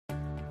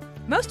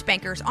Most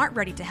bankers aren't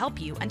ready to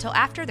help you until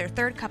after their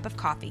third cup of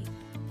coffee.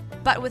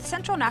 But with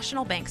Central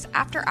National Bank's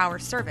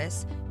after-hours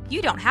service,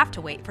 you don't have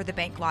to wait for the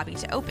bank lobby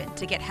to open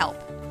to get help.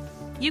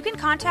 You can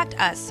contact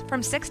us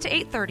from 6 to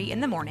 8:30 in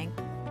the morning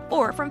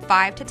or from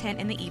 5 to 10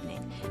 in the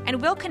evening,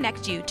 and we'll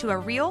connect you to a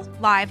real,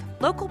 live,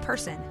 local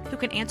person who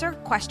can answer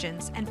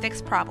questions and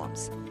fix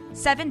problems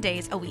 7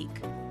 days a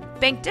week.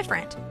 Bank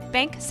different.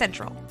 Bank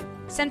Central.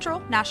 Central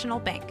National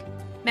Bank.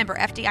 Member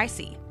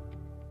FDIC.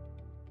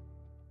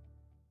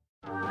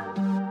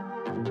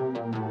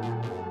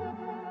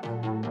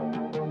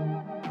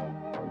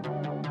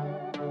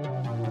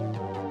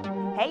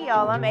 Hey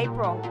y'all, I'm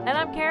April. And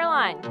I'm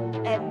Caroline.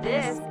 And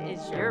this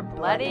is your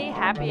Bloody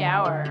Happy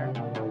Hour.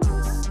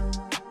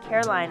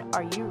 Caroline,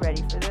 are you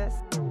ready for this?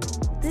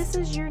 This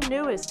is your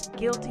newest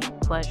guilty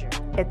pleasure.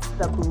 It's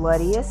the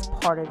bloodiest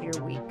part of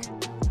your week.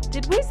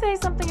 Did we say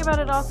something about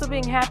it also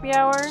being happy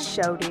hour?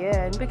 Show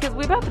did. Because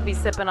we about to be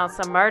sipping on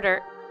some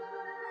murder.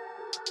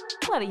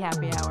 Bloody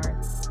Happy Hour.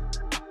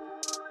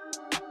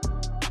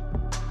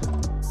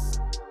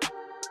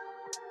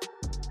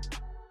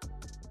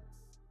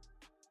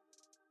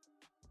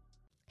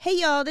 Hey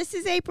y'all, this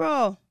is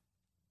April.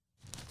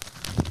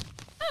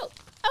 Oh,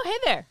 hey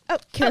there. Oh,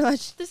 Caroline.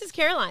 This is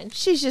Caroline.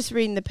 She's just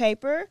reading the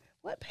paper.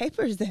 What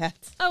paper is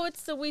that? Oh,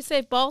 it's the We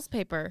Save Balls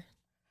paper.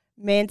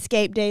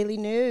 Manscaped Daily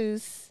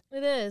News.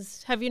 It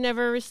is. Have you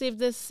never received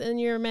this in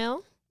your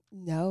mail?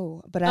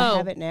 No, but I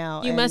have it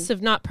now. You must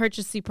have not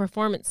purchased the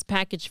Performance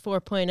Package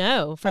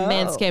 4.0 from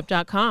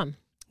Manscaped.com.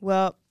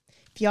 Well,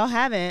 if y'all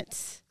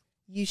haven't,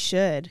 you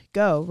should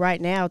go right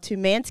now to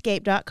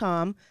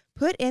Manscaped.com,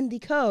 put in the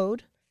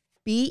code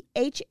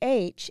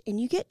BHH, and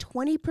you get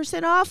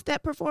 20% off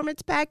that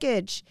performance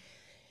package.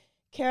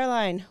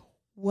 Caroline,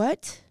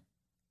 what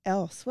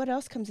else? What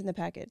else comes in the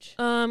package?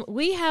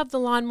 We have the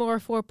Lawnmower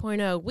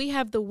 4.0. We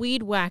have the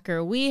Weed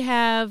Whacker. We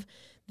have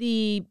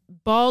the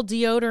ball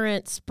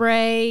deodorant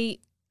spray.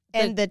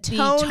 And the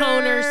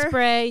toner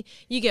spray.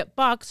 You get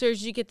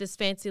boxers. You get this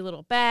fancy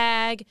little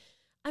bag.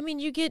 I mean,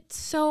 you get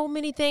so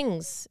many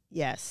things.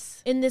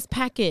 Yes. In this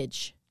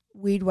package.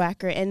 Weed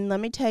Whacker. And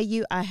let me tell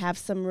you, I have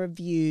some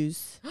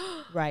reviews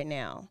right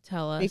now.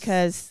 Tell us.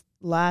 Because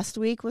last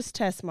week was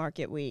test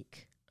market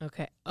week.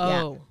 Okay.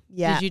 Oh.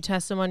 Yeah. Did you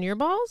test them on your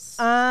balls?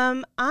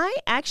 I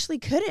actually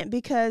couldn't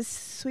because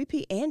Sweet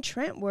Pea and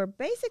Trent were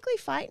basically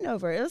fighting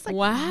over it. It was like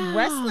a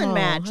wrestling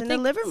match in the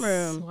living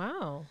room.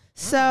 Wow.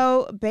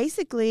 So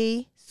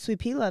basically, Sweet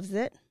Pea loves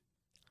it.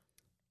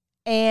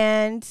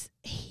 And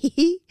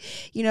he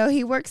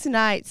works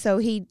nights, so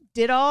he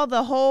did all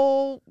the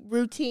whole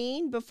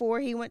routine before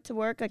he went to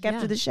work, like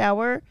after the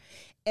shower.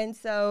 And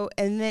so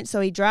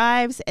he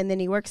drives, and then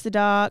he works the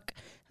dock.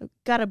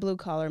 Got a blue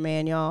collar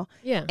man, y'all.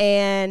 Yeah.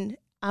 And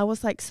I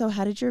was like, so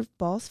how did your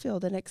balls feel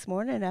the next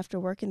morning after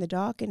working the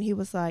dock? And he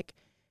was like,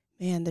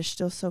 man, they're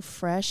still so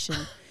fresh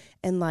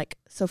and like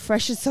so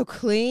fresh and so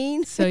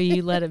clean. So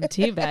you let him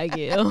teabag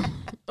you.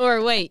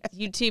 Or wait,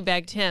 you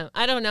teabagged him.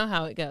 I don't know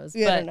how it goes.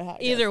 Yeah, but I don't know how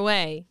it either goes.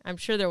 way, I'm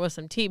sure there was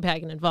some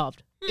teabagging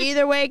involved.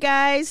 Either way,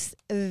 guys,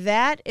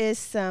 that is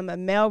some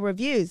male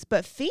reviews.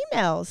 But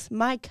females,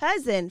 my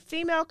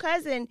female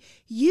cousin,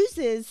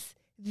 uses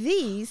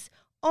these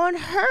on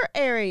her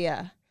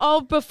area.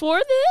 Oh,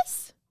 before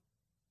this?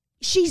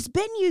 She's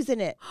been using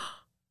it.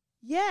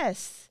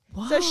 Yes.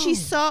 Whoa.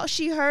 So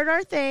she heard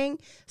our thing,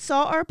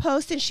 saw our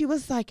post, and she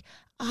was like,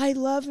 I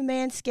love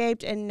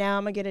Manscaped, and now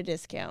I'm going to get a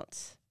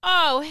discount.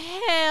 Oh,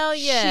 hell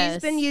yes.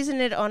 She's been using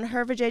it on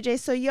her vajayjay.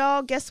 So,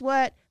 y'all, guess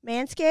what?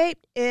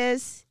 Manscaped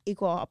is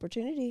equal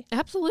opportunity.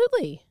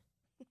 Absolutely.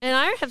 And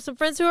I have some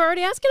friends who are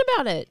already asking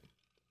about it.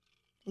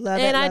 Love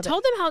it. And I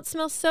told them how it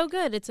smells so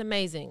good. It's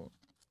amazing.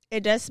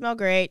 It does smell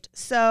great.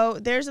 So,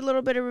 there's a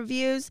little bit of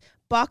reviews.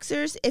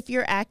 Boxers, if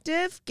you're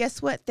active,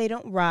 guess what? They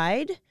don't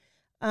ride.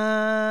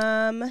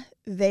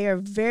 They are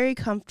very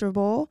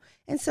comfortable.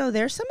 And so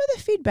there's some of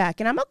the feedback.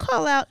 And I'm going to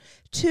call out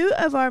 2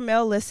 of our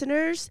male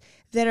listeners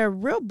that are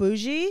real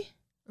bougie.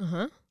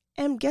 Uh-huh.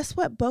 And guess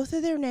what? Both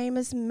of their name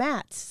is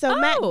Matt. So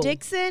Matt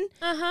Dixon,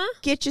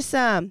 get you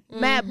some.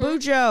 Matt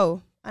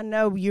Bujo, I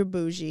know you're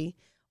bougie.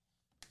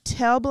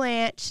 Tell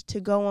Blanche to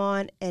go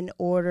on and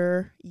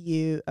order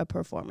you a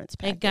performance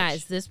package. And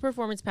guys, this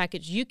performance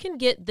package, you can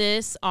get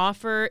this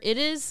offer. It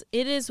is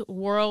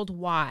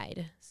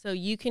worldwide. So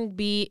you can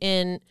be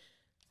in,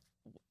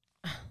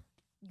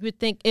 you would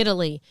think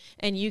Italy,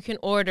 and you can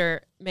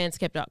order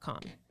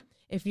manscaped.com.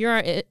 If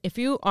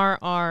you are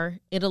our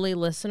Italy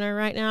listener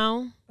right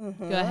now,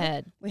 go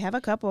ahead. We have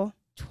a couple.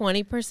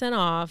 20%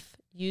 off.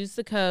 Use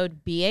the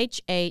code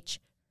BHH,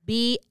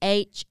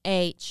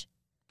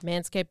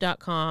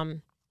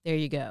 manscaped.com. There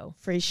you go.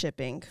 Free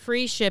shipping.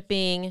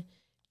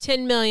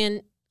 10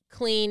 million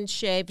clean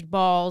shaved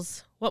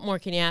balls. What more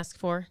can you ask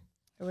for?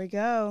 There we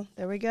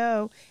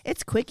go.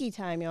 It's quickie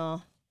time,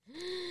 y'all.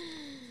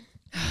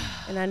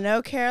 And I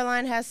know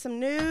Caroline has some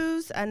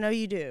news. I know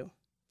you do.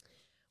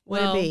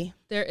 Well, Would it be?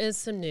 There is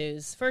some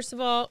news. First of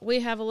all,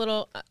 we have a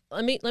little.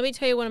 Let me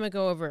tell you what I'm gonna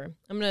go over.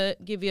 I'm gonna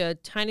give you a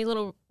tiny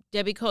little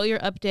Debbie Collier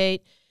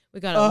update. We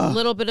got a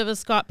little bit of a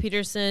Scott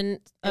Peterson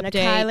and update.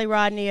 a Kylie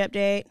Rodney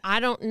update. I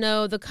don't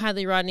know the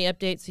Kylie Rodney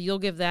update, so you'll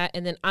give that.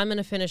 And then I'm going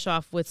to finish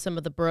off with some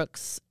of the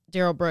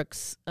Daryl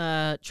Brooks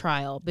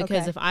trial.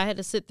 Because if I had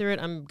to sit through it,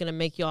 I'm going to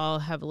make you all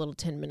have a little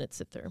 10-minute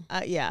sit through.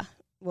 Yeah.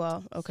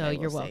 Well, okay.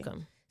 So you're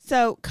welcome.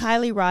 So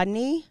Kylie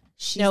Rodney,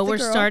 we're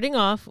starting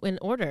off in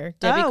order.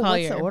 Debbie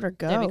Collier. What's the order?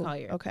 Go. Debbie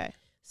Collier. Okay.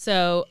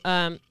 So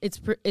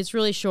it's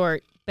really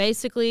short.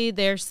 Basically,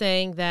 they're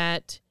saying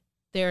that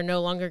they're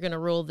no longer going to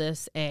rule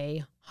this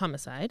a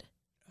homicide,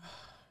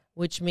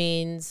 which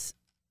means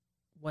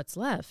what's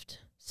left?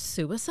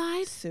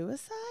 Suicide?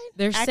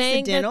 They're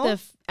saying that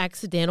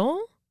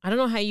accidental. I don't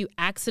know how you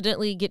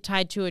accidentally get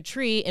tied to a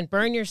tree and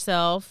burn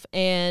yourself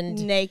and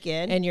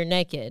you're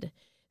naked.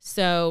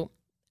 So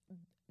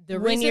the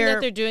reason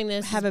that they're doing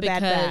this is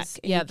because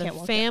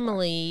the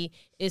family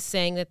is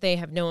saying that they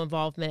have no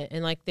involvement,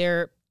 and like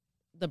the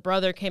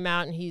brother came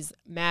out and he's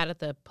mad at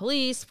the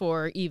police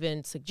for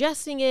even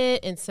suggesting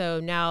it. And so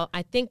now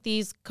I think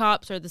these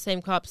cops are the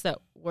same cops that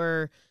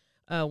were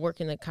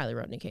working the Kylie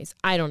Rodney case.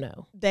 I don't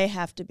know. They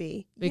have to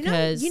be.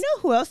 Because you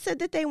know who else said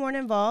that they weren't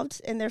involved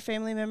in their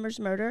family member's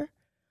murder?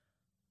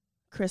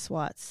 Chris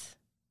Watts.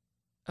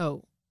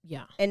 Oh,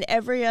 yeah. And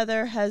every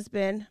other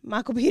husband,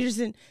 Michael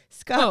Peterson,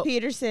 Scott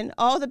Peterson,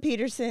 all the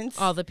Petersons.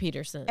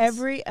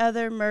 Every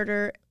other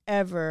murder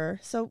ever.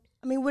 So,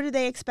 I mean, what do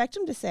they expect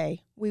them to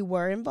say? We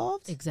were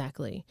involved?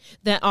 Exactly.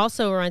 That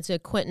also reminds me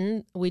of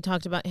Quentin. We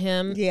talked about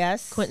him.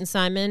 Yes. Quentin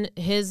Simon.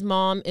 His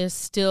mom is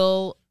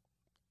still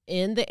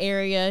in the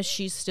area.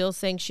 She's still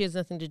saying she has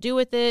nothing to do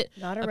with it.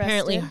 Not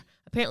arrested.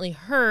 Apparently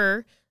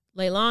her,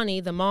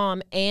 Leilani, the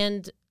mom,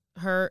 and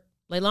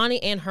Leilani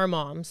and her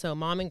mom, so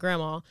mom and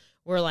grandma,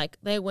 were like,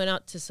 they went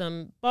out to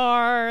some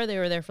bar. They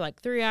were there for like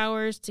 3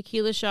 hours,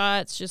 tequila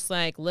shots, just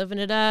like living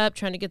it up,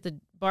 trying to get the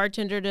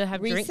bartender to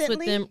have drinks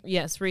with them.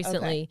 Yes, recently.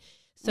 Okay.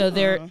 So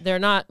they're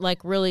not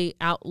like really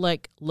out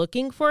like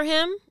looking for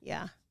him.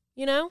 Yeah.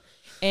 You know?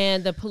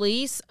 And the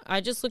police,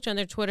 I just looked on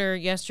their Twitter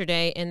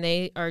yesterday, and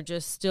they are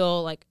just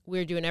still like,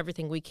 we're doing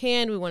everything we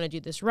can. We want to do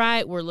this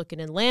right. We're looking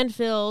in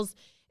landfills,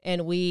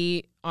 and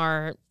we're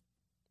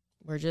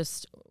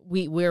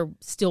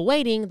still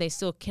waiting. They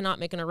still cannot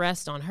make an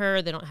arrest on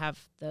her. They don't have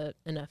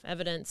enough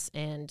evidence,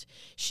 and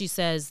she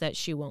says that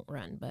she won't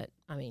run. But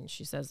I mean,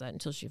 she says that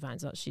until she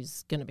finds out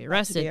she's going to be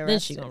arrested, then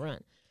she's going to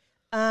run.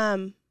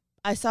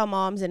 I saw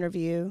Mom's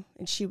interview,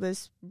 and she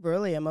was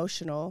really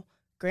emotional.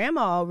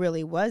 Grandma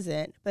really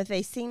wasn't, but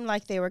they seemed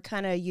like they were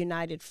kind of a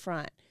united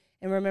front.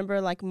 And remember,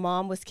 like,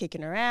 Mom was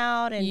kicking her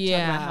out and talking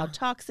about how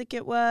toxic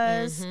it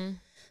was. Mm-hmm.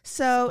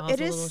 So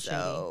it is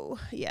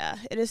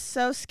it is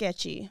so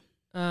sketchy.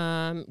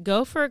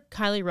 Go for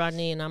Kylie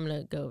Rodney, and I'm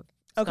going to go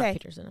Scott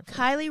Peterson.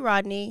 Kylie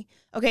Rodney.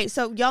 Okay,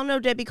 so y'all know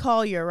Debbie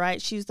Collier,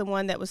 right? She's the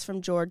one that was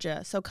from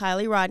Georgia. So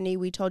Kylie Rodney,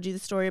 we told you the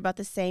story about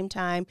the same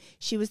time.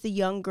 She was the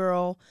young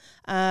girl,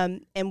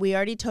 and we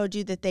already told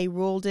you that they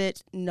ruled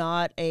it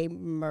not a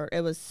murder.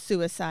 It was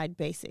suicide,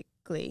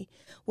 basically.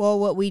 Well,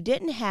 what we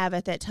didn't have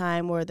at that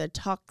time were the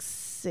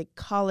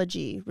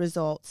toxicology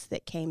results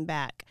that came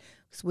back.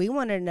 So we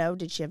wanted to know,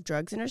 did she have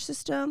drugs in her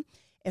system?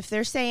 If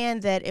they're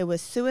saying that it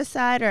was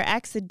suicide or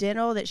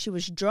accidental, that she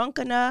was drunk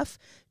enough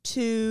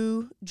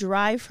to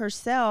drive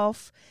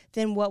herself,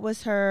 then what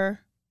was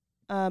her,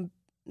 not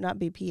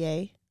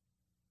BPA,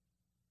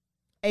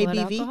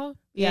 ABV?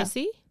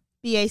 BAC?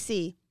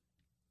 BAC.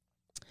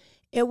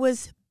 It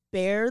was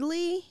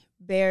barely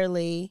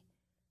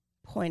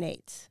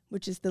 0.8,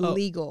 which is the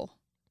legal,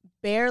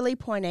 barely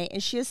 0.8.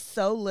 And she is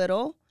so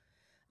little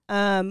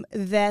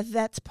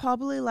that's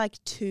probably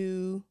like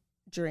 2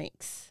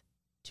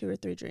 or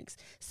 3 drinks.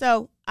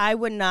 So I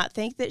would not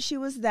think that she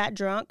was that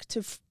drunk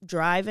to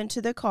drive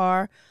into the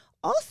car.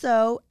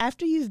 Also,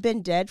 after you've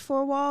been dead for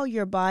a while,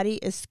 your body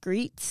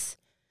excretes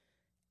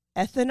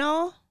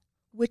ethanol,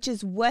 which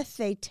is what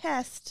they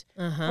test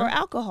for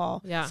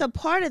alcohol. Yeah. So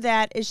part of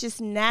that is just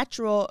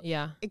natural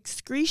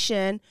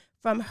excretion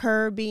from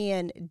her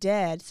being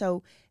dead.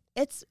 So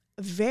it's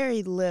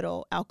very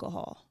little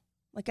alcohol.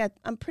 Like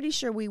I'm pretty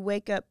sure we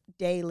wake up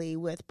daily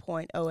with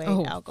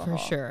 0.08 alcohol.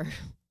 For sure.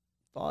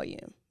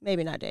 Volume.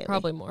 Maybe not daily.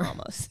 Probably more.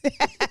 Almost.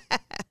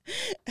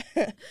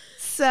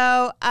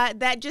 So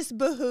that just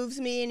behooves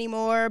me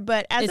anymore.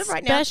 But as of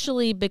right now.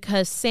 Especially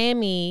because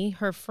Sammy,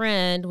 her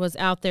friend, was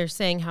out there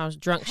saying how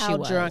drunk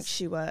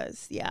she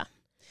was. Yeah.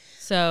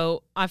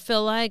 So I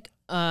feel like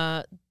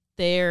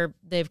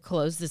they've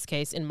closed this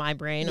case in my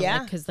brain.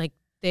 Yeah. Because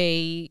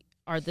they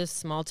are this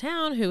small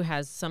town who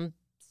has some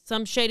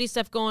shady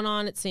stuff going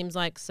on, it seems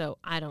like. So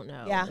I don't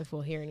know if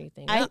we'll hear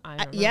anything. I don't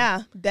know.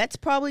 Yeah, that's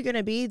probably going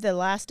to be the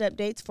last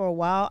updates for a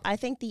while. I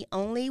think the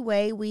only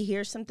way we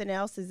hear something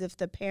else is if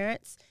the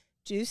parents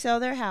do sell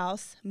their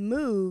house,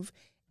 move,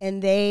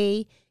 and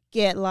they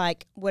get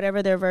like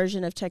whatever their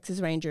version of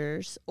Texas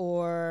Rangers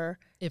or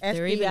if FBI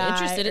they're even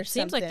interested. It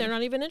seems something. like they're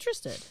not even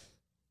interested.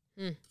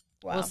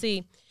 Wow. We'll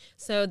see.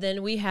 So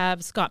then we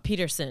have Scott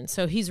Peterson.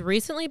 So he's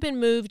recently been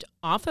moved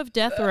off of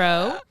death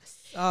row.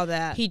 All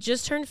that. He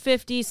just turned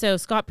 50. So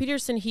Scott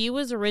Peterson, he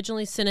was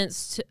originally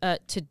sentenced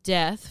to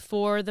death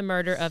for the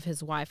murder of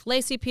his wife,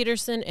 Lacey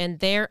Peterson, and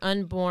their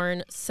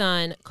unborn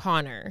son,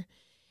 Connor.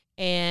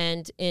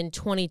 And in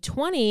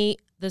 2020,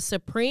 the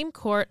Supreme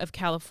Court of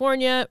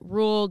California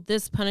ruled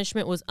this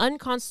punishment was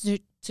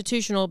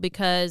unconstitutional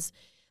because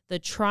the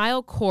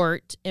trial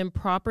court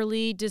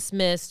improperly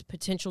dismissed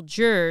potential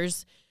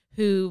jurors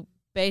who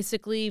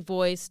basically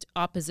voiced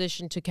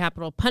opposition to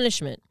capital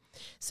punishment.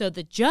 So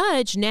the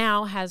judge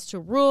now has to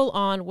rule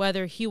on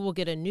whether he will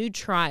get a new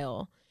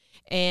trial.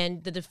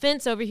 And the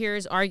defense over here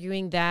is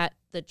arguing that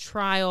the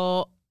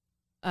trial,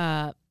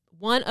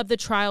 one of the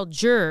trial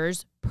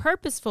jurors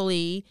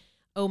purposefully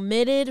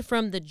omitted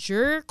from the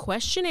juror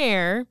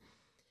questionnaire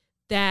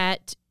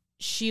that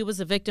she was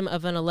a victim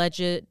of an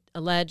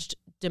alleged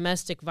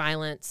domestic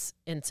violence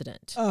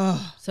incident.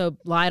 So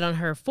lied on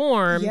her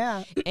form.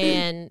 Yeah.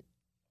 And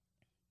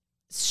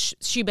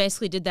she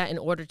basically did that in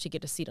order to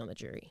get a seat on the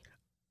jury.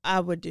 I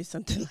would do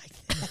something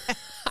like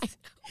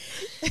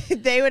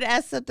that. They would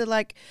ask something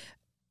like,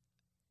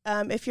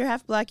 if you're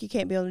half black, you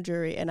can't be on the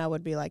jury. And I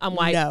would be like, I'm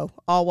white. No,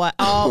 all white,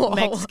 all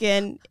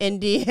Mexican,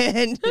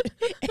 Indian,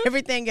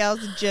 everything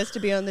else just to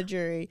be on the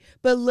jury.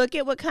 But look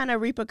at what kind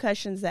of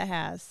repercussions that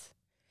has.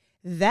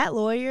 That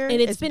lawyer and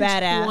it's is been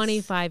badass.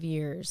 25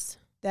 years.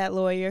 That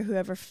lawyer,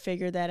 whoever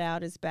figured that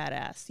out, is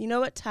badass. You know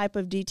what type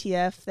of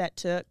DTF that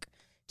took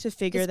to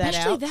figure that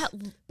out?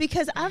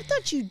 Because I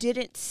thought you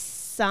didn't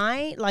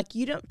sign, like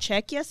you don't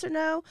check yes or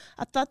no.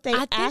 I thought they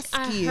asked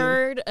you. I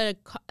heard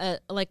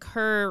like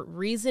her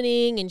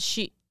reasoning, and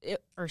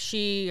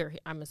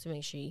I'm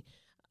assuming she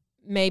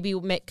maybe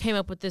came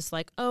up with this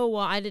like, oh,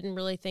 well, I didn't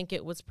really think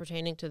it was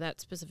pertaining to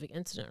that specific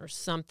incident or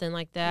something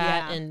like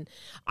that. Yeah. And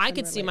I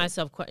could see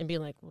myself and be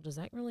like, well, does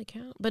that really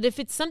count? But if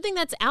it's something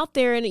that's out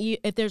there and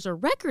if there's a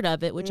record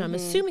of it, which I'm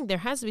assuming there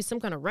has to be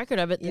some kind of record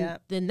of it,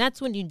 then that's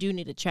when you do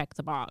need to check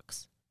the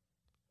box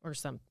or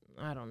something.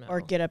 I don't know. Or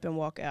get up and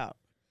walk out.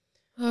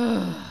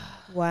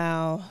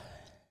 Wow.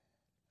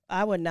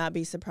 I would not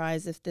be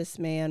surprised if this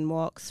man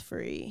walks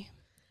free.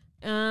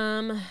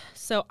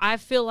 So I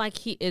feel like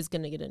he is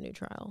going to get a new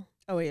trial.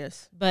 Oh, he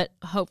is. But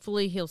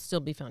hopefully he'll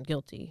still be found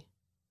guilty.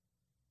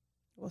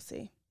 We'll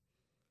see.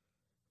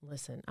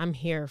 Listen, I'm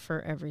here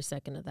for every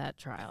second of that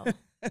trial.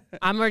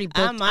 I'm already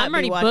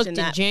booked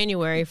in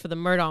January for the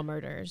Murdaugh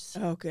murders.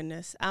 Oh,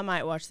 goodness. I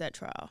might watch that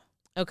trial.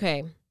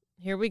 Okay,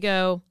 here we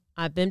go.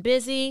 I've been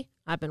busy.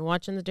 I've been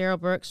watching the Darrell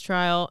Brooks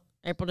trial.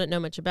 April didn't know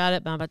much about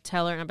it, but I'm about to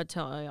tell her and I'm about to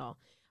tell all y'all.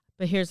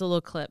 But here's a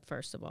little clip,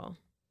 first of all.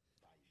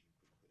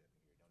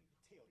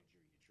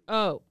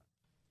 Oh.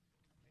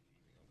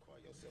 Call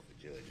yourself a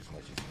judge as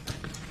much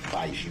as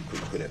bias you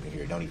could put up in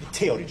here. Don't even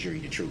tell the jury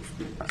the truth.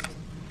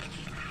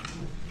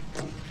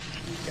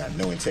 Got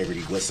no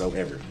integrity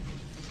whatsoever.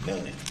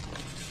 None.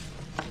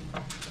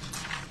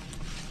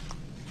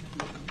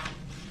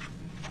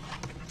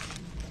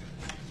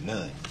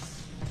 None.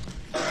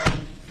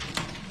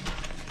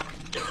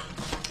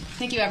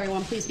 Thank you,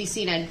 everyone. Please be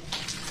seated.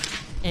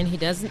 And he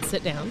doesn't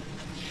sit down.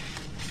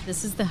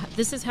 This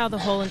is how the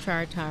whole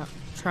entire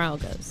trial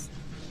goes.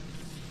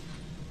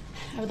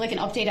 I would like an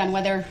update on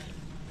whether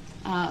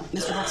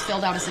Mr. Brooks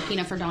filled out a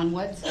subpoena for Dawn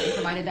Woods and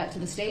provided that to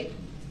the state.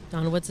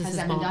 Dawn Woods is his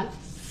mom. Has that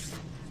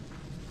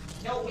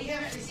been done? No, we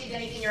haven't received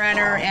anything, Your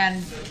Honor,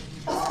 and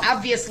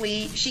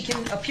obviously she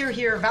can appear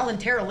here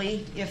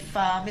voluntarily if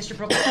Mr.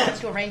 Brooks wants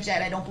to arrange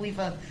that. I don't believe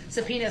a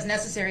subpoena is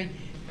necessary.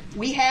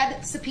 We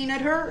had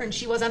subpoenaed her, and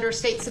she was under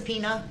state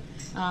subpoena.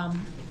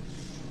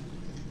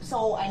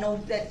 So I know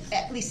that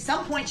at least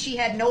some point she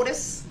had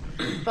notice,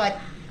 but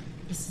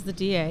this is the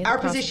DA. Our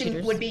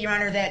position would be, Your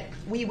Honor, that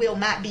we will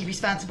not be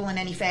responsible in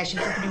any fashion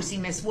for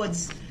producing Miss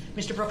Woods.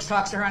 Mr. Brooks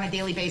talks to her on a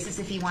daily basis.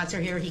 If he wants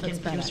her here, he can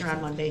produce her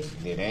on Monday.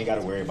 Yeah, they ain't got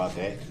to worry about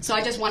that. So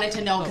I just wanted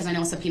to know, because I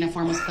know subpoena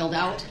form was filled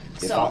out.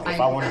 If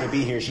I wanted to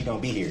be here, she gonna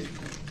be here.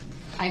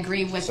 I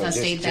agree with So the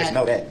state just that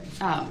know that.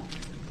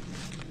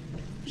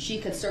 She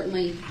could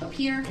certainly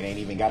appear. It ain't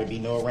even got to be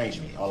no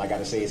arrangement. All I got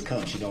to say is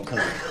come. She gonna come.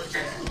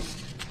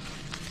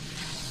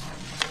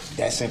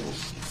 That simple.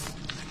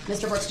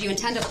 Mr. Brooks, do you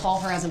intend to call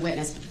her as a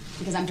witness?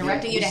 Because I'm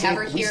directing you to have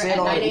her here at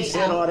 9 a.m. We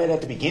said all that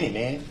at the beginning,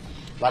 man.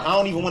 Like, I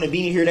don't even want to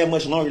be in here that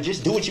much longer.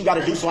 Just do what you got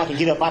to do so I can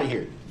get up out of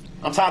here.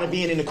 I'm tired of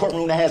being in the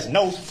courtroom that has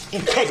no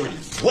integrity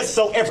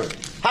whatsoever.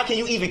 How can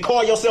you even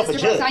call yourself a Mr.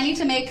 judge? Brooks, I need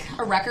to make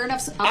a record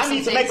of I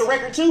need to make a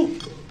record, too.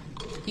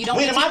 You don't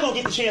when am I going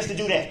to get the chance to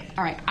do that?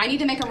 All right. I need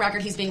to make a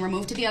record. He's being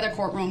removed to the other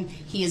courtroom.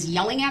 He is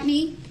yelling at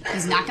me.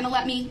 He's not going to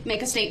let me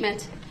make a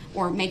statement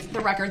or make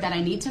the record that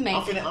I need to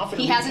make.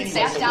 He hasn't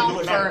sat down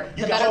for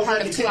the better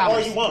part of 2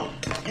 hours.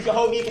 You can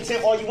hold me in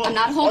contempt all you want. I'm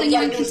not holding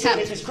you in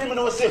contempt. If it's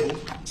criminal or civil,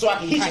 so I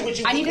can hit you with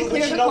you. I need to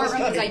clear the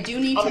courtroom because I do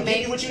need to make. I'm gonna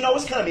give you what you know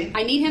is coming.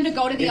 I need him to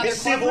go to the other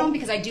courtroom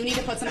because I do need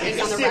to put some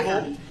things on the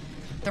record.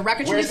 The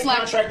record should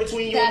reflect that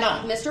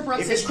Mr.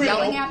 Brooks is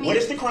yelling at me. What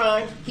is the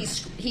crime? He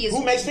is.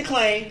 Who makes the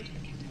claim?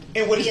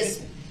 And what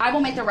is I will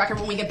make the record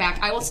when we get back.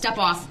 I will step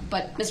off,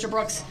 but Mr.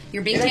 Brooks,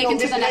 you're being taken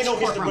to the next Mr.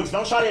 courtroom. Brooks,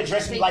 don't try to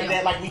address me like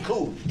that, like we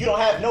cool. You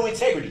don't have no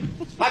integrity.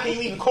 How can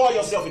you even call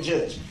yourself a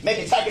judge?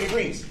 Making tacit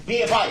agreements,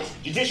 being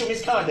biased, judicial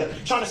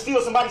misconduct, trying to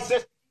steal somebody's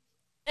system.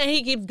 And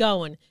he keeps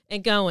going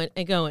and going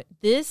and going.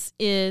 That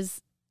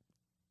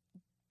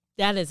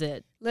is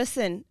it.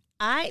 Listen,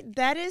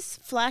 that is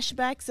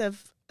flashbacks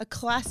of a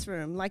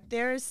classroom. Like,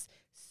 there's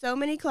so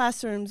many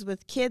classrooms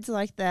with kids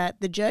like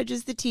that. The judge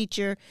is the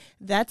teacher.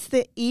 That's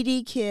the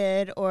ED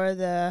kid or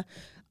the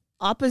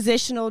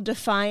oppositional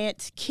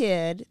defiant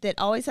kid that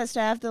always has to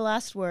have the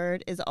last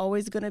word, is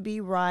always going to be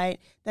right.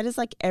 That is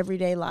like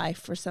everyday life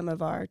for some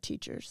of our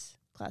teachers,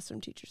 classroom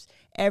teachers.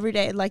 Every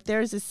day, like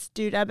there's a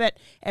student, I bet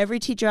every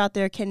teacher out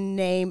there can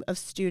name a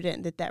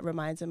student that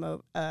reminds them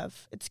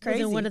of. It's crazy.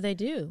 Well, then what do they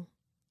do?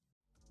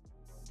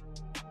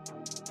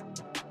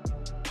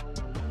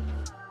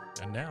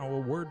 And now a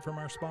word from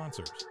our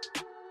sponsors.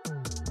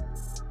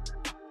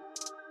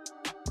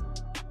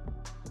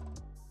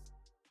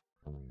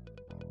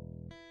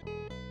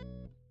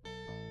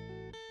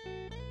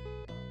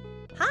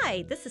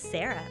 Hi, this is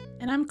Sarah.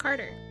 And I'm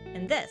Carter.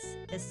 And this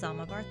is Some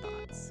of Our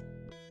Thoughts.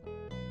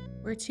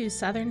 We're two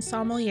Southern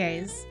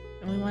sommeliers,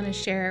 and we want to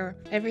share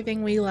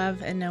everything we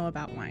love and know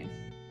about wine.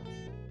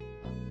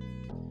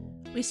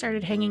 We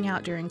started hanging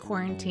out during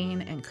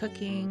quarantine and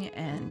cooking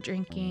and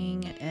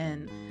drinking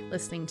and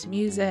listening to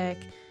music,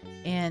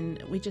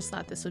 and we just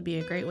thought this would be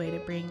a great way to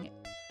bring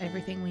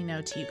everything we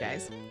know to you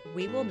guys.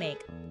 We will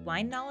make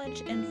wine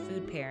knowledge and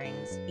food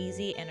pairings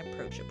easy and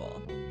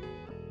approachable.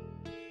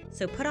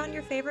 So put on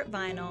your favorite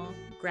vinyl,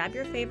 grab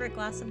your favorite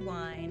glass of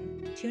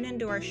wine, tune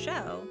into our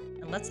show,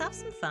 and let's have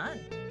some fun.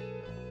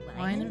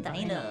 Wine and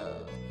vinyl.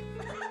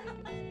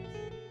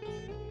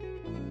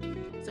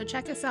 So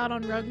check us out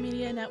on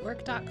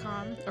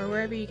roguemedianetwork.com or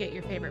wherever you get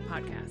your favorite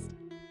podcast.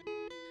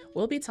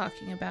 We'll be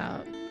talking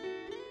about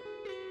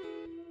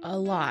a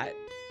lot.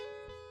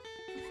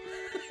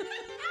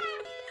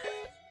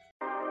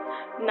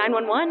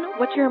 911,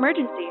 what's your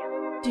emergency?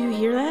 Do you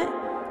hear that?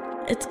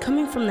 It's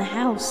coming from the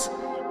house.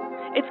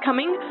 It's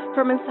coming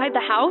from inside the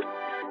house?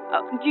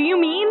 Do you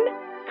mean?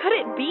 Could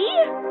it be?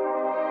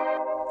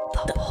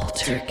 The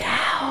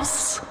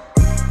Poltergeist.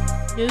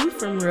 New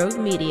from Rogue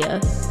Media.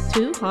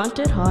 Two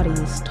haunted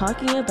hotties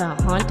talking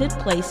about haunted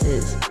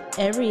places.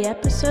 Every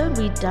episode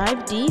we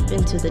dive deep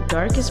into the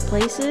darkest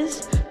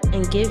places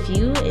and give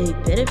you a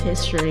bit of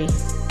history.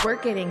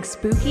 We're getting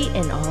spooky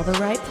in all the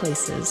right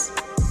places.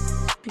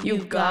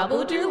 You've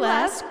gobbled your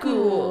last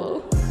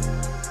ghoul.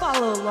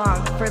 Follow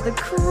along for the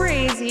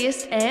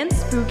craziest and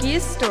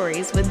spookiest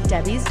stories with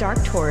Debbie's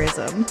Dark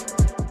Tourism.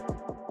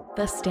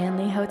 The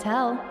Stanley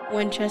Hotel,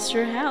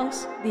 Winchester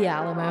House, The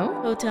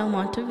Alamo, Hotel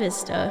Monte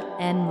Vista,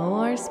 and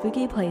more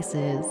spooky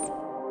places.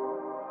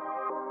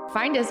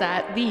 Find us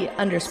at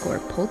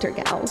 _Poltergals.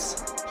 Poltergals.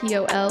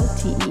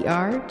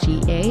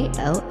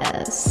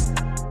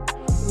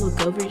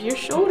 Look over your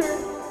shoulder.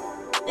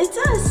 It's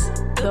us,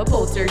 the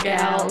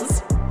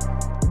Poltergals.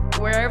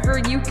 Wherever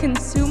you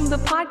consume the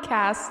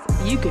podcast,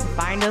 you can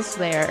find us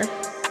there.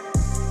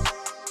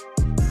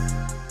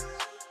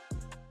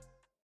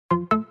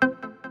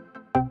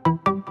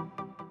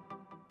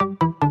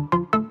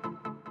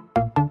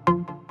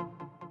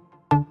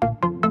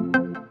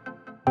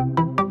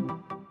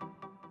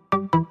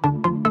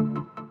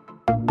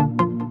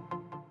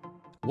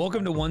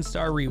 Welcome to One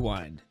Star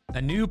Rewind,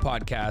 a new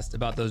podcast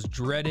about those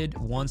dreaded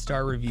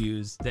one-star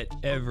reviews that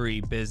every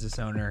business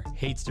owner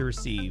hates to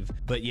receive,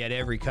 but yet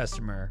every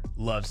customer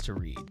loves to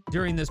read.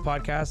 During this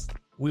podcast,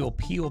 we will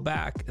peel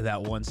back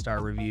that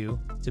one-star review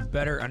to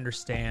better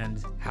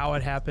understand how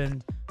it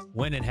happened,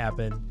 when it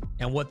happened,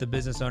 and what the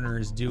business owner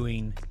is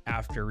doing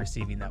after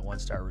receiving that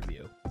one-star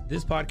review.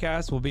 This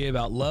podcast will be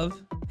about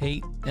love,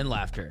 hate, and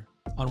laughter.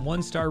 On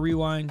One Star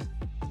Rewind,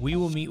 we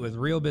will meet with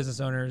real business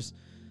owners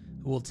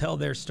who will tell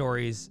their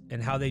stories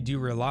and how they do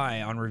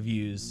rely on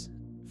reviews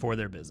for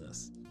their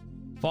business.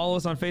 Follow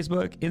us on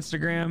Facebook,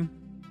 Instagram,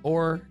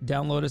 or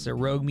download us at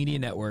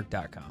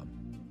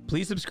roguemedianetwork.com.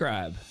 Please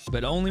subscribe,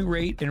 but only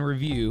rate and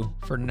review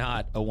for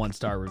not a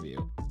one-star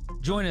review.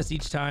 Join us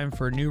each time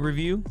for a new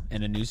review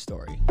and a new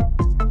story.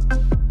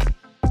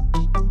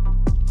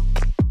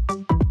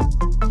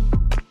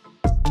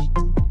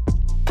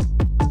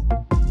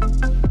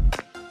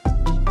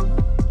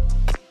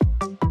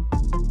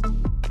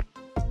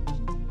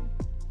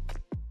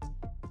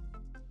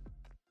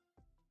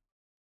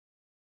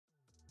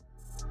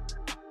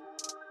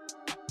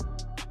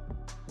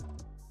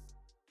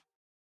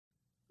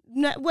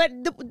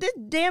 This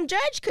damn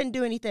judge couldn't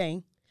do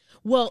anything.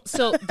 Well,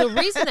 so the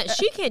reason that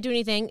she can't do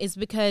anything is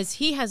because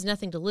he has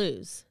nothing to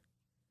lose.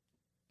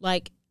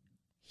 Like,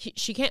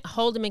 she can't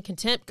hold him in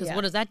contempt because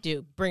what does that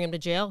do? Bring him to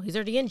jail? He's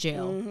already in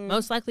jail,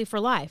 most likely for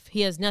life.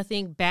 He has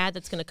nothing bad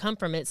that's going to come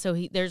from it, so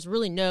there's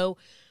really no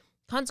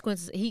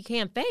consequences he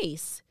can't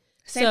face.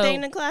 Same thing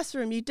in the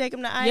classroom. You take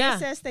them to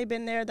ISS, they've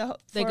been there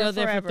They go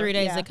there forever. for 3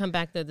 days, they come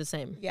back, they're the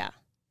same. Yeah.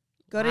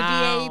 Go to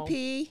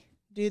DAP,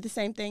 do the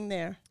same thing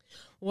there.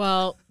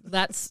 Well,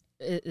 that's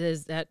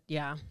Is that,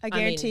 yeah. I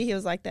guarantee he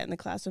was like that in the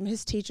classroom.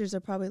 His teachers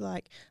are probably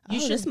like,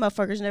 this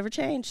motherfucker's never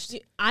changed.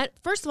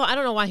 First of all, I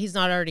don't know why he's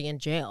not already in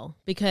jail,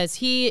 because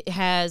he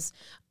has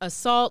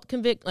assault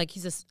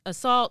he's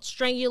assault,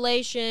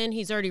 strangulation.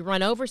 He's already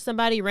run over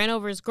somebody, ran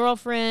over his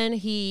girlfriend.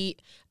 He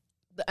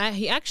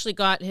actually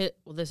got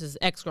this is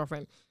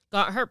ex-girlfriend,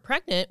 got her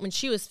pregnant when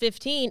she was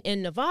 15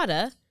 in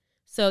Nevada.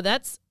 So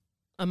that's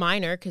a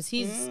minor, because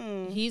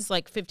he's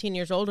like 15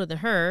 years older than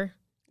her.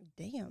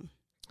 Damn.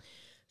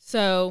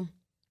 So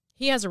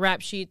he has a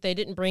rap sheet. They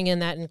didn't bring in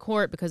that in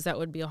court because that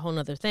would be a whole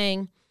nother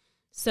thing.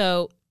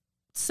 So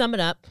sum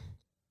it up.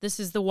 This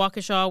is the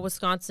Waukesha,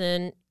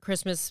 Wisconsin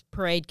Christmas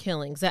parade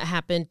killings that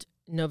happened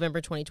November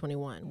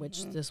 2021,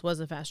 which this was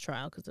a fast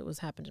trial because it was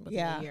happened within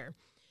a year.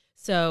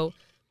 So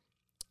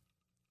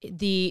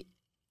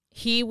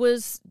he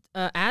was,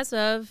 as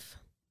of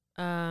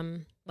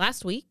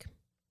last week,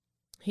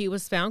 he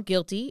was found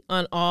guilty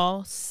on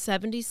all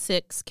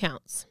 76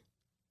 counts.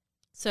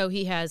 So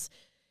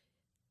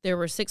there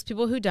were 6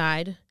 people who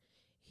died.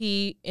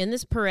 He, in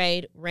this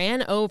parade,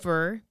 ran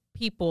over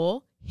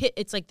people.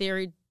 It's like they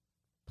were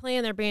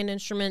playing their band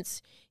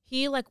instruments.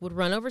 He would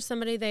run over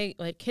somebody. They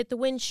hit the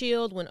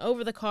windshield, went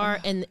over the car,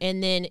 and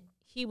then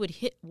he would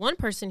hit one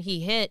person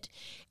he hit,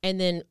 and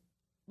then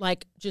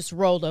just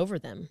rolled over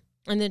them,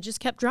 and then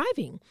just kept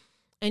driving.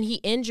 And he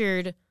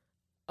injured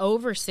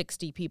over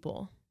 60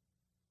 people.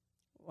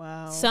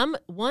 Wow.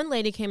 One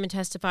lady came and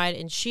testified,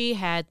 and she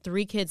had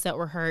 3 kids that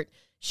were hurt.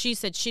 She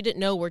said she didn't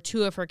know where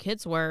 2 of her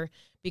kids were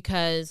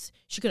because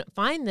she couldn't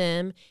find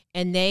them,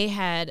 and they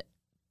had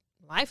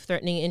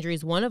life-threatening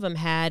injuries. One of them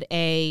had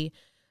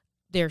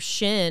their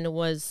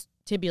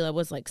tibia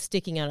was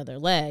sticking out of their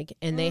leg,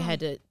 and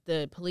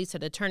the police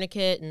had a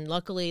tourniquet, and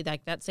luckily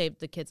that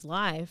saved the kid's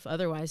life.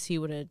 Otherwise, he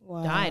would have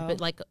died.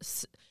 But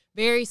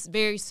very,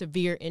 very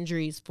severe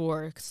injuries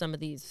for some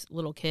of these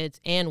little kids,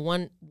 and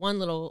one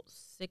little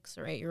 6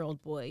 or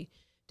 8-year-old boy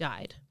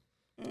died.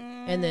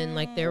 And then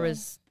there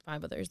was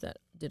 5 others that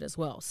did as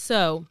well.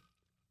 So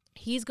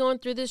he's going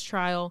through this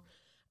trial,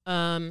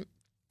 and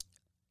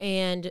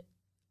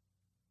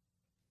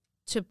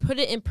to put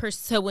it in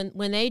so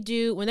when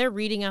they're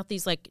reading out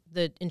these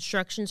the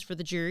instructions for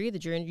the jury,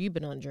 you've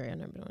been on jury, I've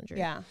never been on jury.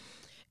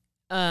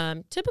 Yeah.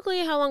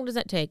 Typically, how long does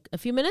that take? A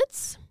few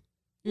minutes?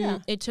 Yeah.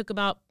 It took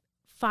about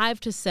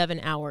 5 to 7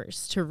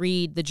 hours to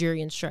read the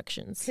jury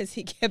instructions. Because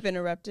he kept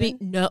interrupting?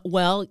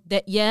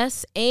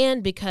 Yes,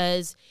 and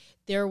because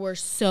there were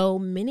so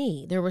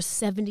many. There were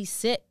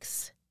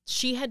 76.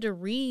 She had to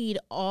read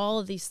all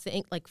of these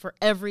things, for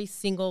every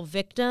single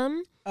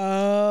victim.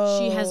 Oh.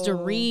 She has to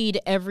read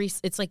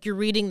it's like you're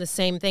reading the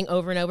same thing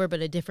over and over,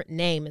 but a different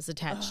name is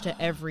attached to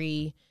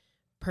every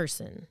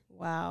person.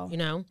 Wow.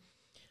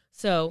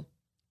 So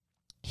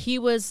he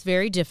was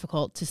very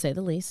difficult, to say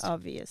the least.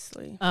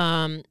 Obviously.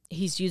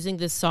 He's using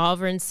the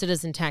sovereign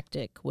citizen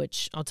tactic,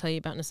 which I'll tell you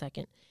about in a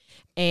second.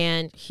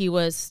 And he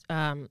was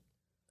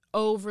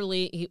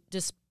overly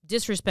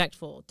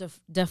disrespectful,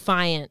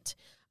 defiant.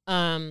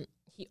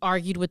 He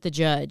argued with the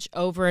judge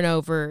over and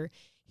over.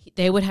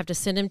 They would have to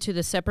send him to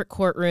the separate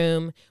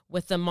courtroom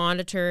with a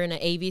monitor and an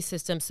AV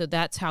system, so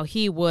that's how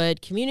he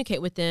would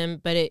communicate with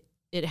them. But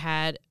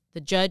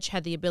the judge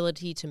had the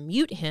ability to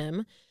mute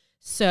him.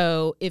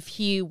 So if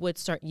he would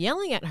start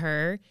yelling at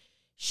her,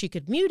 she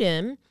could mute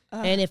him.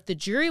 And if the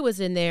jury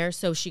was in there,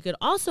 so she could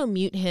also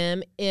mute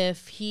him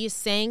if he's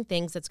saying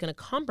things that's going to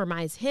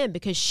compromise him,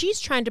 because she's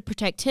trying to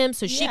protect him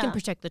so she can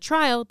protect the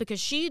trial,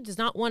 because she does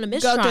not want a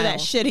mistrial. Go through that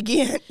shit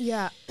again.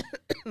 Yeah.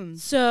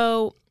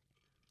 So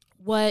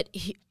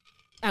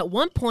at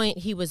one point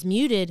he was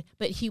muted,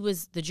 but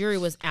the jury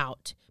was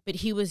out, but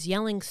he was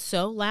yelling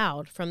so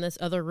loud from this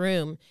other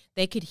room.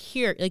 They could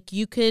hear, I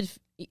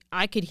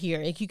could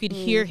hear, you could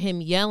hear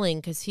him yelling,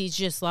 because he's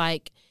just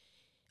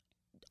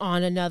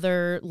on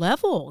another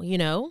level,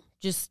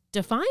 just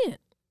defiant.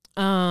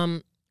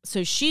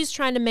 So she's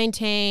trying to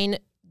maintain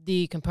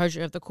the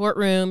composure of the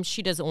courtroom.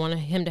 She doesn't want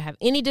him to have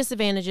any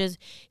disadvantages.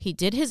 He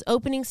did his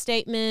opening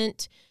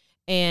statement,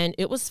 and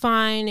it was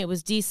fine. It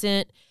was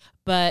decent.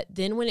 But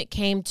then when it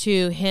came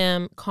to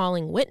him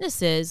calling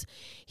witnesses,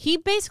 he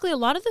basically, a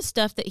lot of the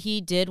stuff that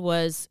he did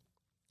was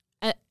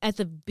at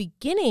the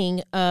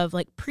beginning of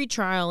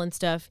pre-trial and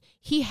stuff,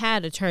 he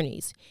had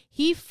attorneys.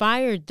 He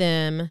fired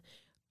them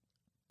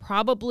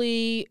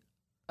probably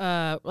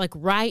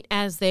right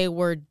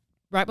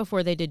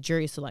before they did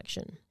jury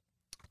selection.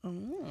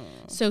 Oh.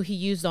 So he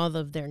used all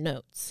of their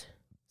notes.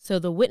 So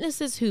the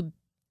witnesses who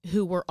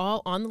were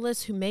all on the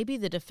list, who maybe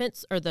the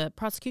defense or the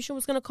prosecution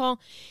was going to call,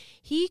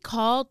 he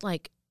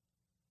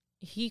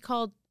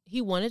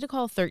wanted to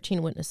call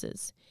 13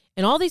 witnesses.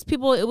 And all these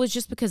people, it was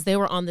just because they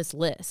were on this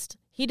list.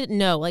 He didn't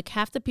know.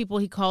 Half the people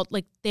he called,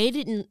 they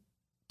didn't,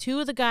 2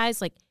 of the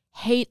guys,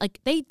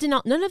 they did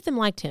not, none of them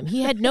liked him.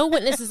 He had no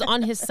witnesses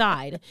on his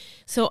side.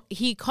 So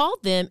he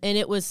called them, and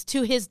it was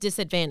to his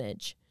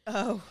disadvantage.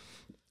 Oh.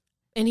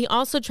 And he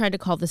also tried to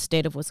call the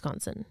state of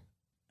Wisconsin.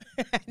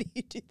 How do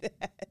you do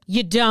that?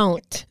 You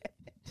don't.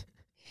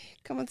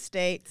 Come on,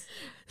 states.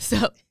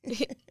 So,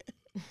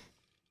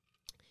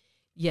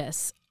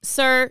 yes.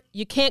 sir,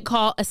 you can't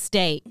call a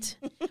state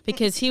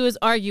because he was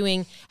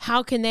arguing,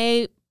 how can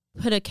they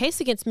put a case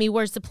against me?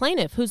 Where's the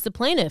plaintiff? Who's the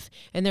plaintiff?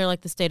 And they're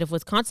like, the state of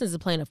Wisconsin is the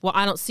plaintiff. Well,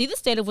 I don't see the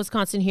state of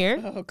Wisconsin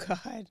here. Oh,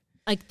 God.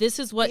 Like, this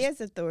is what... He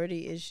has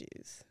authority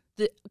issues.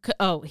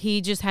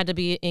 He just had to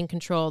be in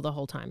control the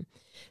whole time.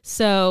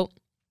 So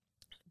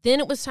then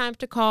it was time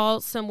to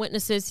call some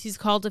witnesses. He's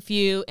called a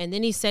few, and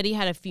then he said he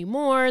had a few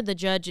more. The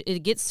judge, it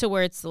gets to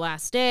where it's the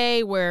last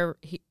day, where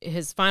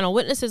his final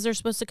witnesses are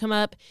supposed to come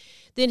up.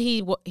 Then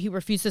he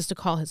refuses to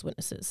call his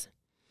witnesses,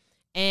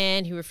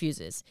 and he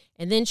refuses.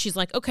 And then she's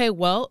like, okay,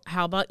 well,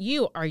 how about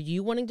you? Are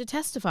you wanting to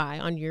testify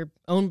on your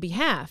own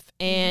behalf?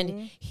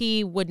 And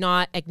he would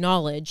not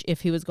acknowledge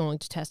if he was going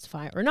to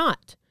testify or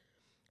not.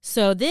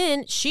 So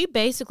then she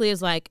basically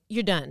is like,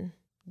 you're done.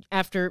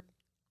 After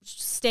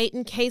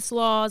stating case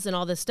laws and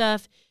all this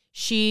stuff,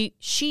 she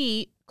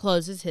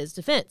closes his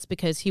defense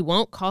because he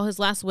won't call his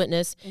last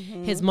witness.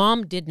 His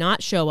mom did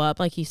not show up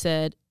like he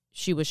said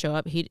she would show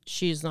up.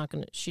 She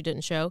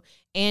didn't show,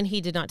 and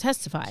he did not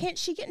testify. Can't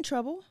she get in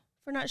trouble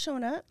for not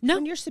showing up? No,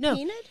 when you're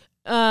subpoenaed?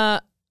 No.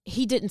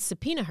 He didn't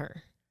subpoena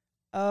her.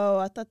 Oh,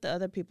 I thought the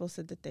other people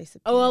said that they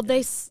subpoenaed. Oh, well,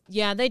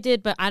 her. they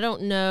did, but I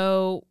don't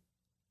know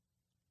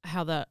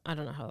how that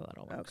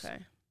all works. Okay.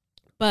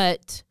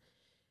 But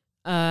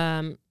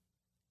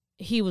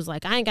he was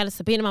like, I ain't got to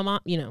subpoena my mom,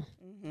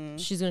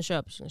 she's going to show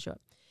up.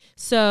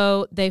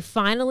 So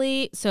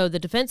the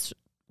defense,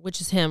 which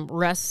is him,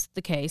 rests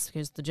the case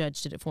because the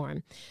judge did it for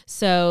him.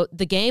 So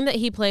the game that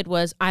he played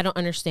was, I don't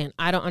understand.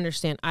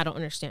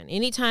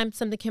 Anytime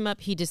something came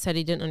up, he just said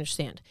he didn't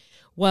understand.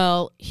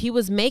 Well, he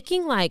was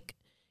making like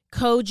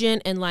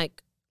cogent and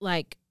like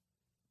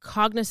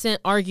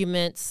cognizant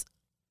arguments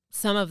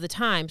some of the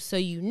time, so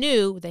you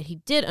knew that he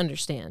did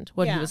understand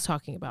what he was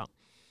talking about.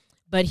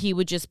 But he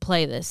would just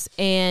play this,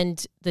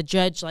 and the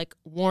judge like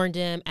warned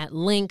him at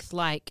length,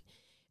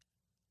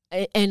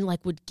 and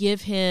would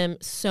give him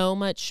so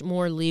much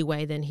more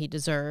leeway than he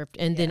deserved,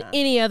 and than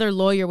any other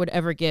lawyer would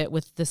ever get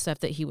with the stuff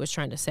that he was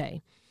trying to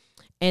say.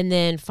 And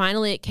then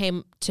finally, it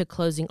came to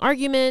closing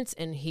arguments,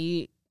 and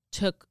he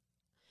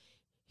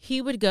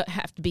would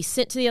have to be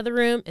sent to the other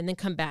room and then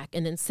come back,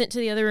 and then sent to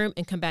the other room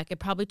and come back. It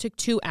probably took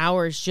 2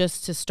 hours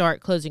just to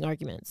start closing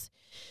arguments.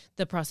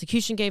 The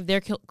prosecution gave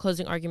their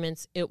closing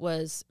arguments. It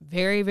was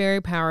very,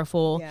 very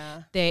powerful.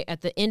 Yeah.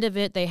 At the end of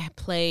it, they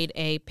played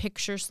a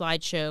picture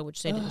slideshow,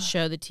 which they didn't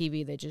show the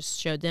TV. They just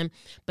showed them,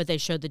 but they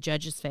showed the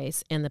judge's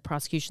face and the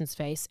prosecution's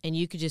face, and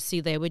you could just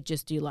see they would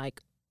just do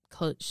like,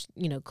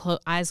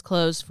 eyes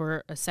closed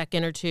for a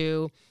second or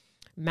two,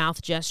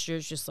 mouth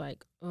gestures, just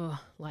like,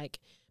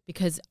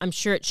 because I'm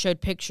sure it showed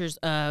pictures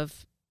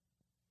of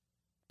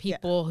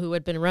people who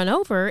had been run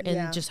over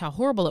and just how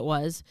horrible it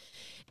was.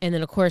 And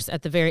then, of course,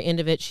 at the very end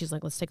of it, she's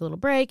like, let's take a little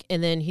break.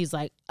 And then he's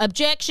like,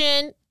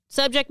 objection,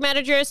 subject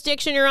matter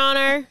jurisdiction, Your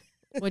Honor,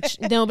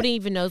 which nobody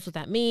even knows what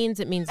that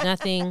means. It means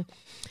nothing.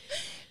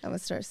 I'm going to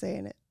start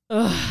saying it.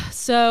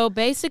 So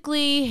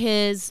basically,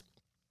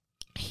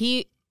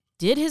 he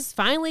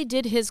finally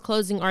did his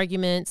closing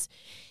arguments.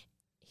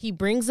 He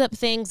brings up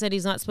things that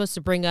he's not supposed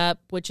to bring up,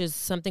 which is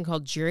something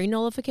called jury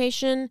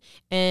nullification.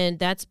 And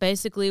that's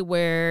basically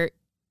where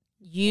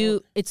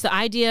it's the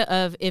idea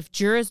of if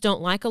jurors don't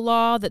like a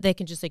law, that they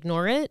can just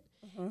ignore it.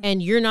 And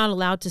you're not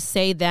allowed to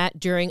say that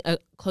during a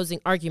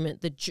closing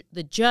argument.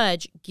 The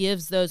judge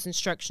gives those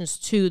instructions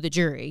to the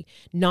jury,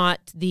 not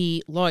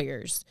the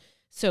lawyers.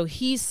 So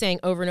he's saying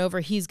over and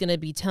over, he's going to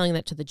be telling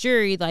that to the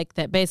jury, like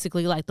that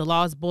basically like the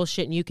law is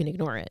bullshit and you can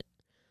ignore it.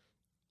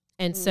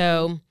 And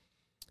so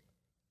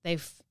they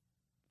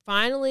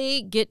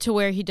finally get to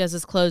where he does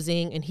his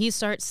closing, and he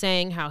starts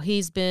saying how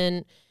he's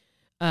been,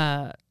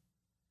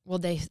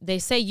 they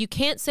say you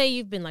can't say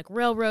you've been like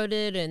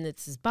railroaded and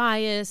it's his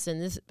bias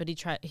and this, but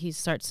he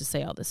starts to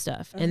say all this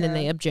stuff, and then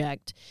they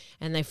object,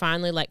 and they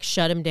finally like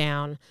shut him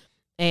down,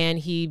 and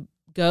he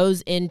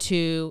goes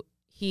into,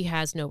 he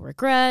has no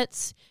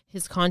regrets,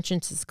 his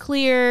conscience is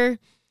clear,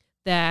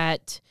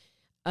 that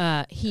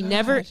he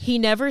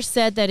never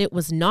said that it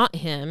was not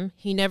him.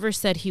 He never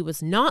said he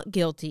was not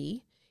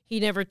guilty. He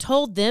never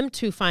told them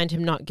to find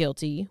him not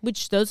guilty,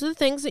 which those are the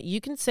things that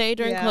you can say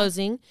during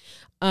closing.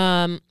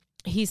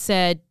 He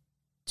said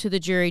to the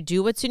jury,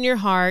 do what's in your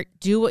heart,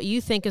 do what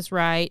you think is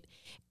right,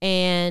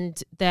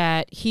 and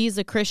that he's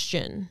a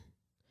Christian.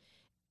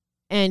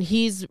 And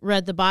he's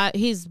read the Bible.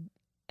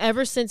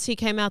 Ever since he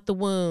came out the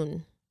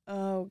womb.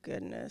 Oh,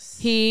 goodness.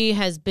 He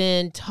has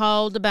been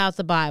told about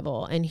the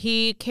Bible, and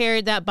he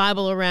carried that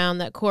Bible around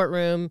that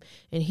courtroom,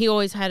 and he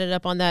always had it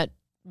up on that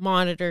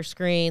monitor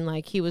screen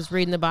like he was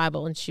reading the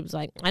Bible. And she was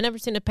like, I never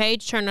seen a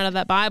page turn out of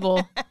that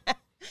Bible.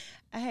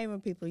 I hate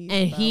when people use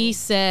and the Bible. He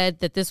said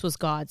that this was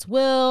God's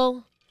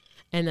will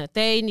and that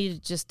they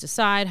needed to just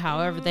decide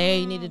however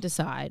they need to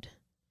decide.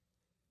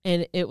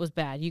 And it was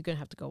bad. You're going to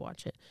have to go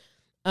watch it.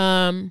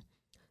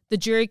 The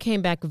jury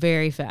came back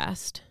very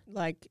fast.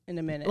 Like in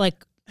a minute.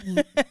 Like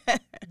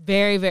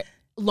very, very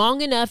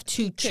long enough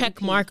to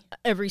check mark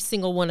every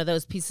single one of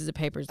those pieces of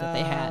papers that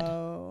they had.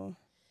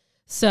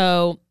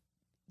 So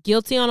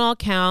guilty on all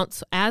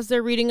counts. As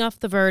they're reading off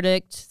the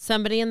verdict,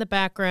 somebody in the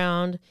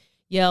background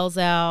yells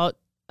out,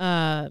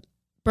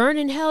 "Burn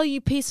in hell,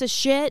 you piece of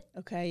shit."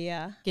 Okay,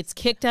 yeah. Gets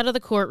kicked out of the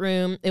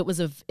courtroom. It was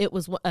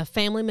a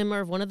family member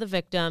of one of the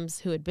victims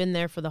who had been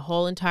there for the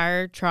whole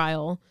entire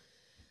trial.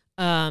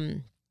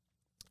 And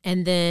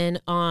then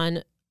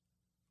on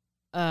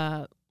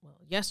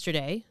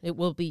yesterday, it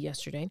will be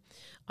yesterday,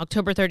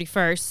 October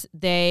 31st,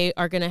 they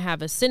are going to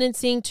have a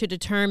sentencing to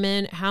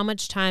determine how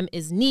much time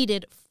is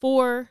needed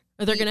for,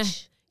 or they're going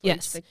to,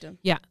 each victim.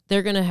 Yeah,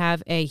 they're going to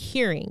have a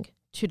hearing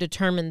to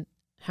determine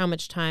how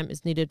much time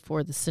is needed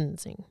for the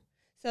sentencing.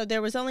 So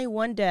there was only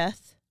one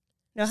death.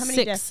 No, how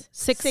many deaths?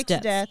 Six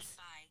deaths.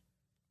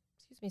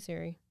 Excuse me,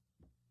 Siri.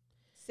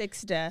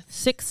 6 deaths.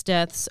 6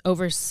 deaths,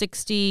 over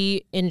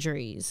 60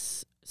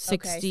 injuries.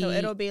 60. Okay, so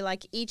it'll be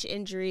like each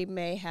injury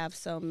may have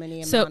so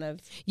many amount of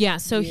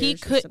so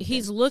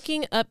he's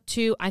looking up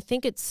to, I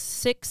think it's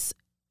six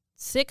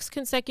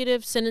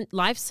consecutive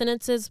life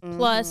sentences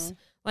plus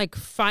like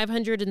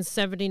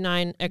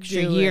 579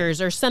 extra years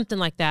or something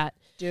like that.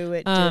 Do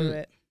it.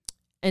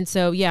 And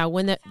so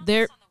when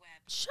they're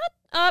shut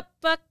up,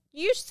 fuck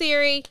you,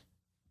 Siri.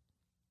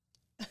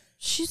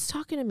 She's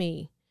talking to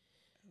me.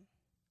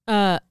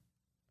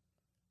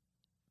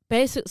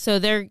 So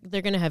they're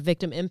going to have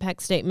victim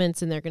impact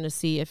statements, and they're going to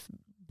see if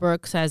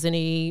Brooks has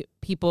any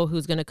people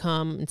who's going to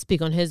come and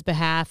speak on his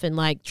behalf and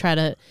like try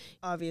to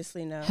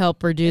obviously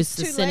help reduce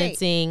the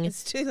sentencing.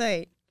 It's too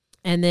late.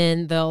 And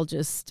then they'll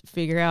just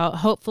figure out.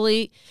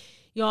 Hopefully,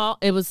 y'all,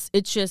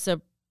 it's just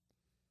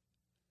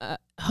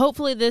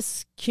hopefully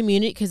this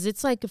community, because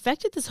it's like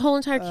affected this whole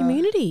entire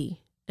community,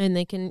 and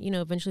they can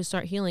eventually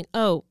start healing.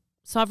 Oh,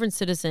 sovereign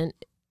citizen.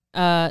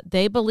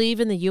 They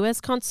believe in the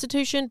U.S.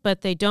 Constitution,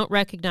 but they don't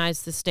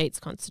recognize the state's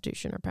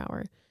constitution or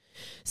power.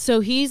 So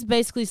he's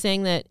basically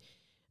saying that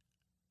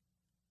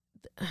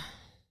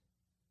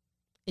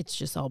it's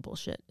just all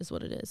bullshit is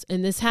what it is.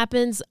 And this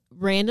happens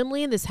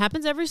randomly, and this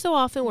happens every so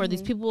often where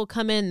these people will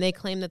come in and they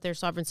claim that they're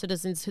sovereign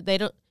citizens.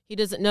 He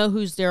doesn't know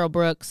who's Daryl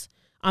Brooks.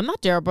 I'm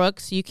not Daryl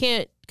Brooks. You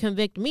can't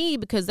convict me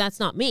because that's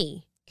not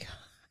me. God,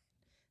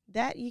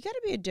 that you got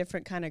to be a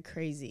different kind of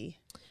crazy.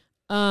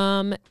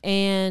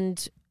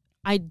 And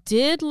I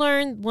did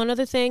learn one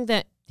other thing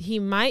that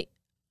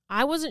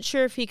I wasn't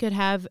sure if he could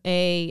have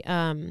a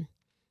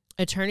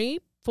attorney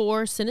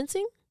for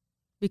sentencing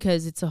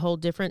because it's a whole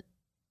different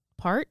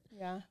part.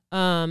 Yeah.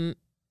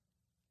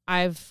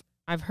 I've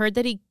heard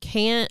that he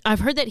can.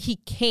 I've heard that he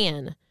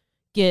can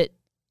get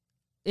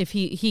if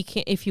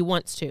he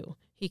wants to.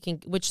 He can,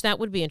 which that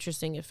would be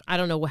interesting. If I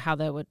don't know how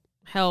that would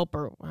help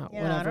or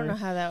whatever. I don't know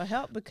how that would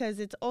help because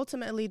it's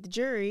ultimately the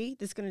jury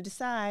that's going to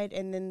decide,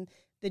 and then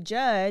the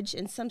judge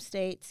in some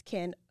states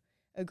can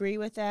agree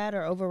with that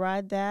or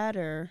override that,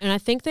 or and I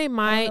think they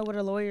might. I don't know what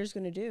a lawyer's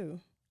going to do.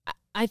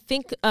 I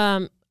think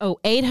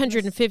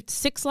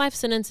 856 life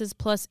sentences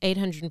plus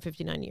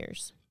 859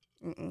 years.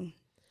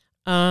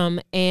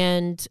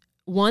 And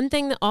one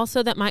thing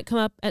that might come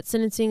up at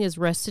sentencing is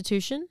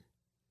restitution,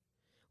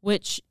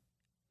 which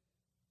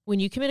when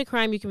you commit a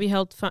crime, you can be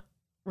held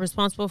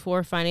responsible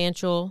for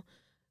financial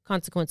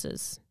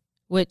consequences,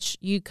 which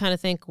you kind of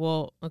think,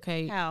 well,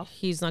 okay, how?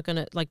 He's not going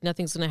to, like,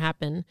 nothing's going to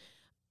happen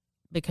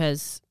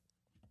because,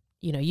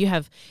 you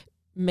have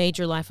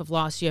major life of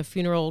loss, you have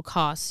funeral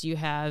costs, you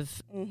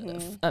have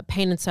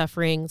pain and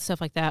suffering,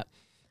 stuff like that.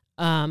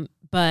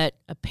 But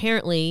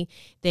apparently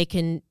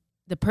the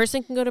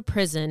person can go to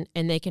prison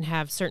and they can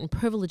have certain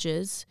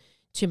privileges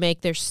to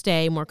make their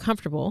stay more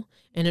comfortable.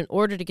 And in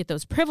order to get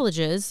those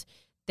privileges,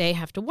 they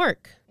have to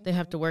work. They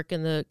have to work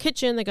in the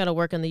kitchen. They got to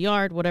work in the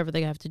yard, whatever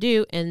they have to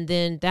do. And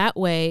then that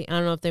way, I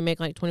don't know if they make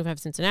like 25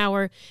 cents an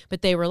hour,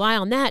 but they rely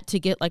on that to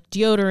get like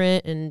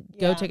deodorant and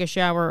go take a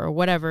shower or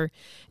whatever.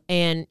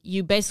 And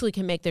you basically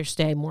can make their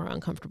stay more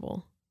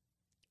uncomfortable.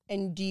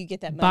 And do you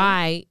get that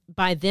money?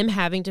 By them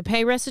having to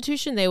pay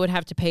restitution, they would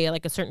have to pay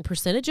like a certain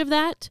percentage of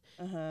that.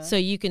 So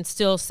you can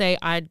still say,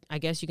 I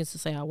guess you can still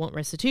say, I want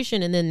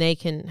restitution. And then they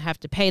can have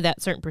to pay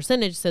that certain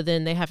percentage. So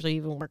then they have to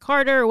even work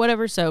harder or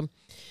whatever. So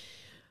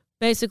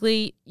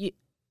basically,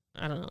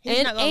 I don't know.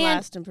 He's not gonna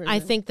last in prison. I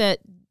think that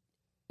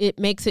it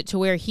makes it to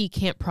where he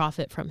can't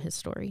profit from his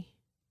story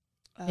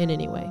in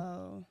any way.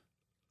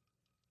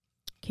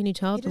 Can you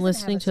tell I've been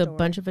listening to a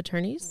bunch of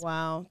attorneys?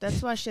 Wow.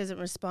 That's why she hasn't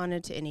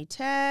responded to any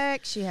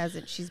text.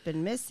 She's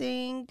been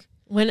missing.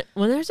 When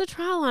there's a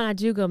trial on, I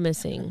do go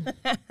missing.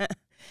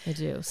 I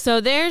do.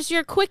 So there's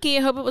your quickie.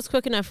 I hope it was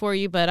quick enough for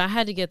you, but I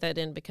had to get that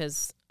in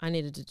because I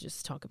needed to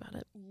just talk about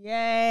it.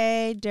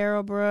 Yay,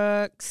 Daryl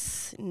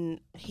Brooks.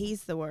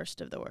 He's the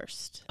worst of the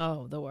worst.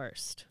 Oh, the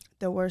worst.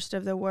 The worst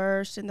of the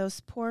worst. And those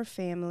poor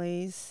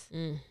families.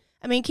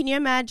 I mean, can you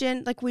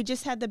imagine, like we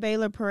just had the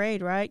Baylor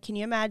parade, right? Can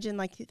you imagine,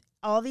 like,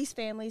 all these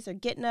families are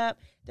getting up,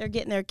 they're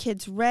getting their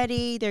kids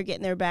ready, they're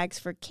getting their bags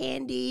for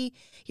candy.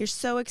 You're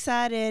so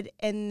excited,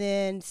 and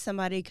then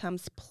somebody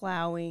comes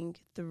plowing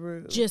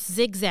through. Just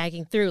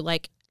zigzagging through,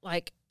 like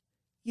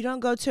you don't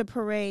go to a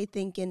parade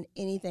thinking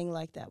anything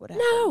like that would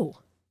happen. No.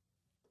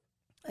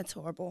 That's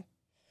horrible.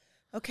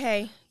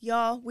 Okay,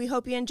 y'all, we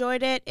hope you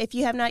enjoyed it. If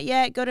you have not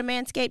yet, go to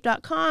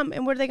manscaped.com.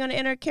 And what are they going to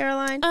enter,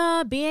 Caroline?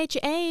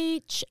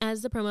 BHH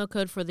as the promo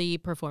code for the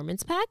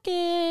performance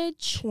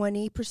package.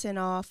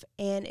 20% off,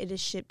 and it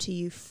is shipped to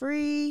you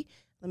free.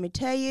 Let me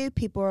tell you,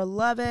 people are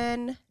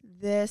loving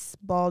this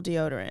ball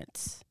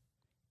deodorant.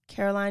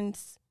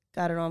 Caroline's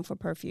got it on for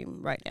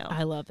perfume right now.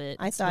 I love it.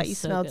 I thought you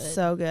smelled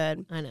so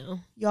good. I know.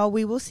 Y'all,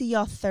 we will see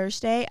y'all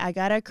Thursday. I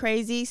got a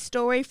crazy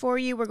story for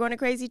you. We're going to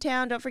Crazy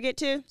Town. Don't forget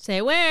to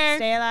say where.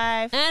 Stay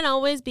alive. And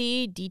always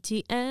be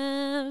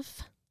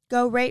DTF.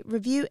 Go rate,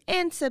 review,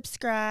 and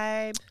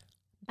subscribe.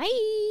 Bye.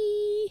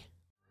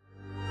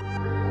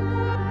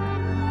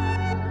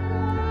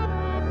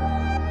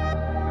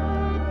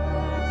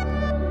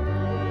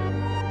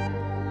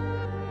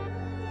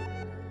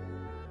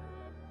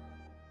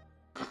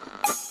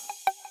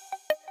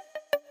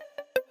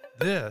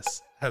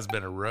 This has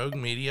been a Rogue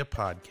Media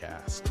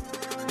podcast.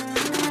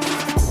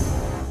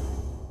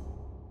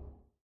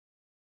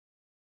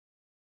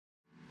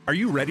 Are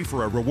you ready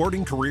for a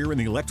rewarding career in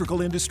the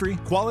electrical industry?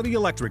 Quality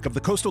Electric of the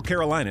Coastal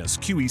Carolinas,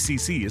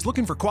 QECC, is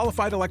looking for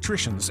qualified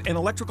electricians and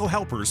electrical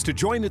helpers to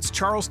join its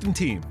Charleston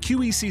team.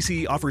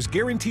 QECC offers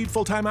guaranteed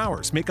full-time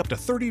hours, make up to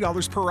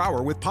 $30 per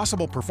hour with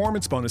possible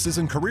performance bonuses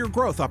and career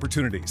growth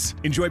opportunities.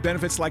 Enjoy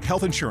benefits like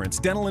health insurance,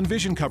 dental and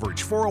vision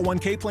coverage,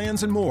 401k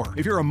plans, and more.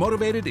 If you're a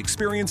motivated,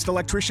 experienced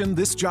electrician,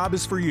 this job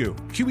is for you.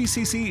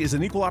 QECC is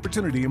an equal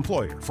opportunity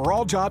employer. For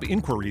all job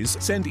inquiries,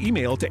 send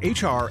email to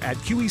hr@qeccinc.com.